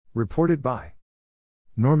Reported by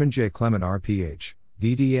Norman J. Clement RPH,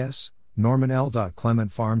 DDS, Norman L.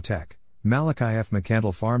 Clement Farm Tech, Malachi F.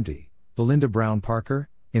 McCandle Farm D, Belinda Brown Parker,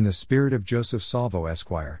 in the spirit of Joseph Salvo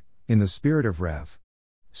Esquire, in the spirit of Rev.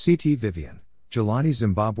 C.T. Vivian, Jelani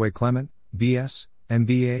Zimbabwe Clement, B.S.,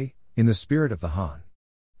 MBA, in the spirit of the Han.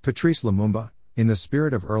 Patrice Lumumba, in the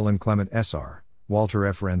spirit of Erland Clement S.R., Walter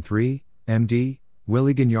F. Wren III, M.D.,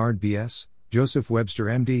 Willie Gignard B.S., Joseph Webster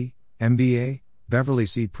M.D., MBA, Beverly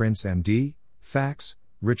C. Prince M.D., Fax,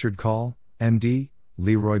 Richard Call, M.D.,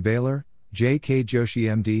 Leroy Baylor, J.K. Joshi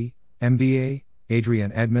M.D., MBA,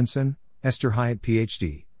 Adrian Edmondson, Esther Hyatt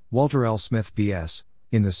Ph.D., Walter L. Smith B.S.,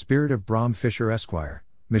 in the spirit of Bram Fisher Esquire,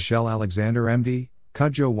 Michelle Alexander M.D.,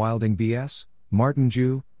 Cudjoe Wilding B.S., Martin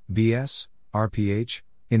Jew, B.S., R.P.H.,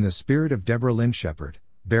 in the spirit of Deborah Lynn Shepard,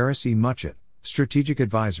 Barris E. Muchett, Strategic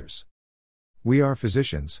Advisors. We are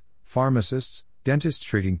physicians, pharmacists, dentists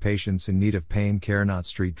treating patients in need of pain care, not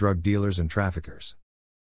street drug dealers and traffickers.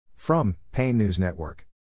 From Pain News Network.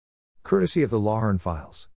 Courtesy of the Lawhern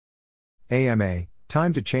Files. AMA,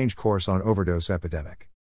 time to change course on overdose epidemic.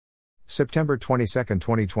 September 22,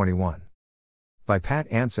 2021. By Pat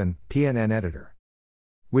Anson, PNN editor.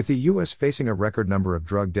 With the U.S. facing a record number of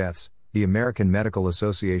drug deaths, the American Medical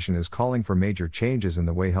Association is calling for major changes in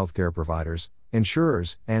the way healthcare providers,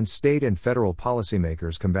 insurers, and state and federal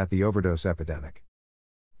policymakers combat the overdose epidemic.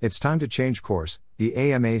 It's time to change course, the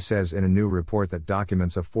AMA says in a new report that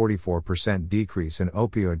documents a 44% decrease in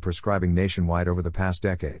opioid prescribing nationwide over the past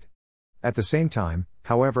decade. At the same time,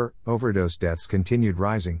 however, overdose deaths continued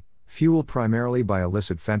rising, fueled primarily by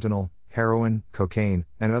illicit fentanyl, heroin, cocaine,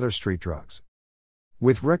 and other street drugs.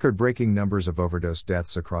 With record-breaking numbers of overdose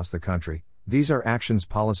deaths across the country, these are actions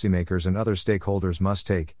policymakers and other stakeholders must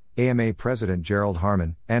take, AMA President Gerald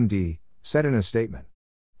Harmon, MD, said in a statement.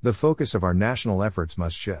 The focus of our national efforts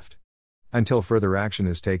must shift. Until further action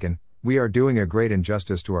is taken, we are doing a great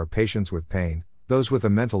injustice to our patients with pain, those with a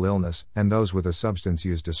mental illness, and those with a substance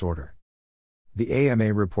use disorder. The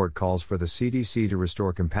AMA report calls for the CDC to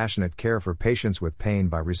restore compassionate care for patients with pain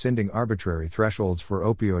by rescinding arbitrary thresholds for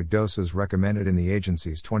opioid doses recommended in the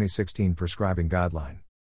agency's 2016 prescribing guideline.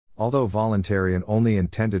 Although voluntary and only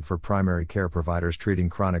intended for primary care providers treating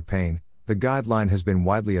chronic pain, the guideline has been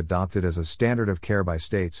widely adopted as a standard of care by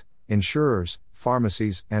states, insurers,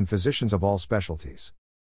 pharmacies, and physicians of all specialties.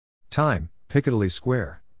 Time, Piccadilly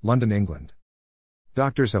Square, London, England.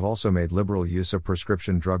 Doctors have also made liberal use of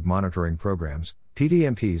prescription drug monitoring programs,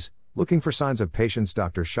 PDMPs, looking for signs of patients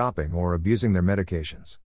doctor shopping or abusing their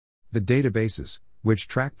medications. The databases, which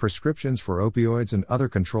track prescriptions for opioids and other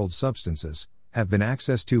controlled substances, have been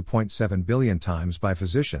accessed 2.7 billion times by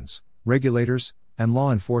physicians, regulators, and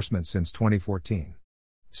law enforcement since 2014.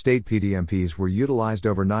 State PDMPs were utilized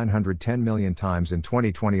over 910 million times in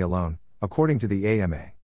 2020 alone, according to the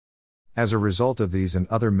AMA. As a result of these and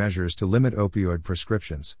other measures to limit opioid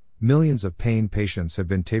prescriptions, millions of pain patients have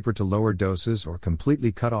been tapered to lower doses or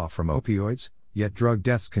completely cut off from opioids, yet drug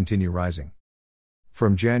deaths continue rising.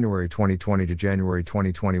 From January 2020 to January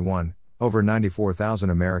 2021, over 94,000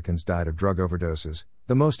 Americans died of drug overdoses,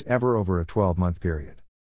 the most ever over a 12-month period.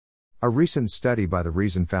 A recent study by the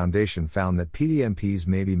Reason Foundation found that PDMPs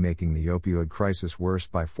may be making the opioid crisis worse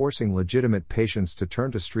by forcing legitimate patients to turn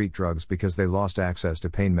to street drugs because they lost access to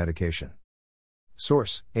pain medication.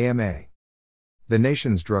 Source: AMA. The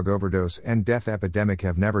nation's drug overdose and death epidemic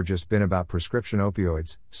have never just been about prescription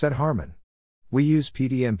opioids, said Harmon. We use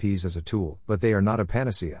PDMPs as a tool, but they are not a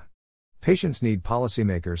panacea. Patients need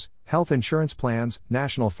policymakers, health insurance plans,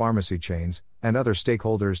 national pharmacy chains, and other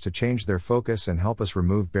stakeholders to change their focus and help us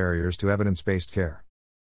remove barriers to evidence-based care.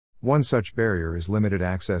 One such barrier is limited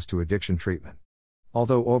access to addiction treatment.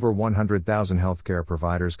 Although over 100,000 healthcare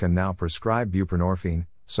providers can now prescribe buprenorphine,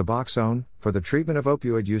 Suboxone, for the treatment of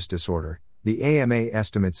opioid use disorder, the AMA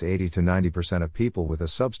estimates 80 to 90% of people with a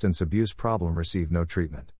substance abuse problem receive no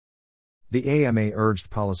treatment. The AMA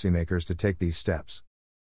urged policymakers to take these steps.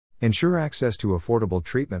 Ensure access to affordable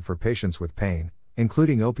treatment for patients with pain,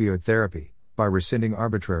 including opioid therapy, by rescinding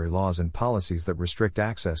arbitrary laws and policies that restrict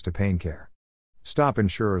access to pain care. Stop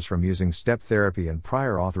insurers from using step therapy and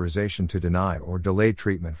prior authorization to deny or delay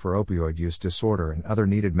treatment for opioid use disorder and other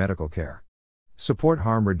needed medical care. Support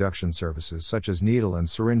harm reduction services such as needle and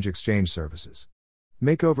syringe exchange services.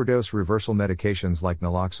 Make overdose reversal medications like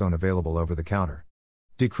naloxone available over the counter.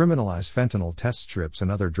 Decriminalize fentanyl test strips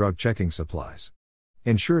and other drug checking supplies.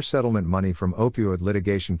 Ensure settlement money from opioid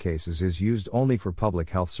litigation cases is used only for public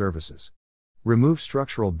health services. Remove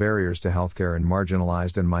structural barriers to healthcare in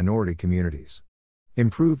marginalized and minority communities.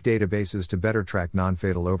 Improve databases to better track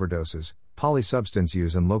non-fatal overdoses, polysubstance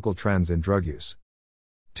use and local trends in drug use.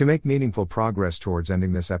 To make meaningful progress towards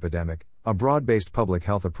ending this epidemic, a broad-based public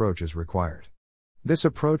health approach is required. This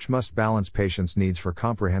approach must balance patients' needs for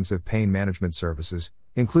comprehensive pain management services,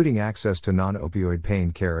 including access to non-opioid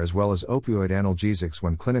pain care as well as opioid analgesics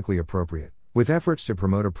when clinically appropriate, with efforts to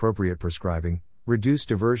promote appropriate prescribing, reduce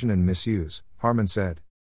diversion and misuse, Harmon said.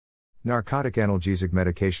 Narcotic analgesic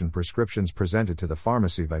medication prescriptions presented to the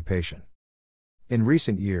pharmacy by patient. In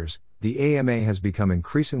recent years, the AMA has become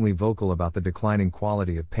increasingly vocal about the declining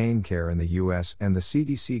quality of pain care in the U.S. and the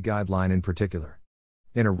CDC guideline in particular.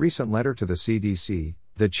 In a recent letter to the CDC,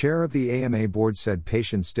 the chair of the AMA board said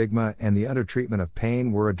patient stigma and the undertreatment of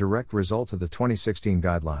pain were a direct result of the 2016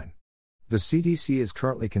 guideline. The CDC is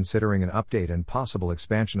currently considering an update and possible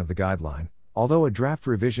expansion of the guideline, although a draft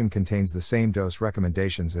revision contains the same dose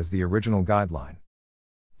recommendations as the original guideline.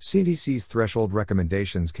 CDC's threshold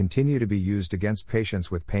recommendations continue to be used against patients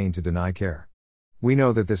with pain to deny care. We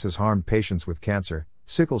know that this has harmed patients with cancer,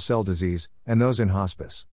 sickle cell disease, and those in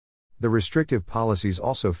hospice. The restrictive policies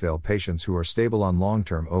also fail patients who are stable on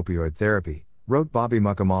long-term opioid therapy, wrote Bobby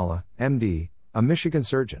Mukamala, MD, a Michigan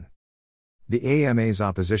surgeon. The AMA's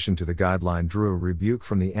opposition to the guideline drew a rebuke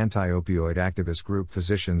from the anti-opioid activist group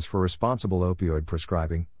Physicians for Responsible Opioid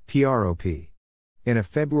Prescribing, PROP. In a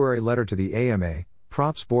February letter to the AMA,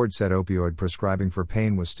 PROP's board said opioid prescribing for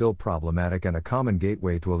pain was still problematic and a common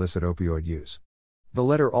gateway to illicit opioid use. The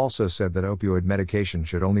letter also said that opioid medication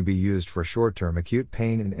should only be used for short-term acute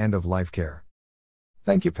pain and end-of-life care.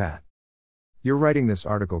 Thank you, Pat. Your writing this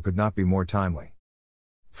article could not be more timely.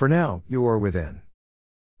 For now, you are within.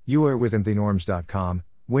 You are within thenorms.com,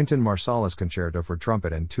 Wynton Marsalis Concerto for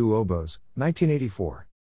Trumpet and Two Oboes, 1984.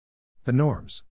 The Norms.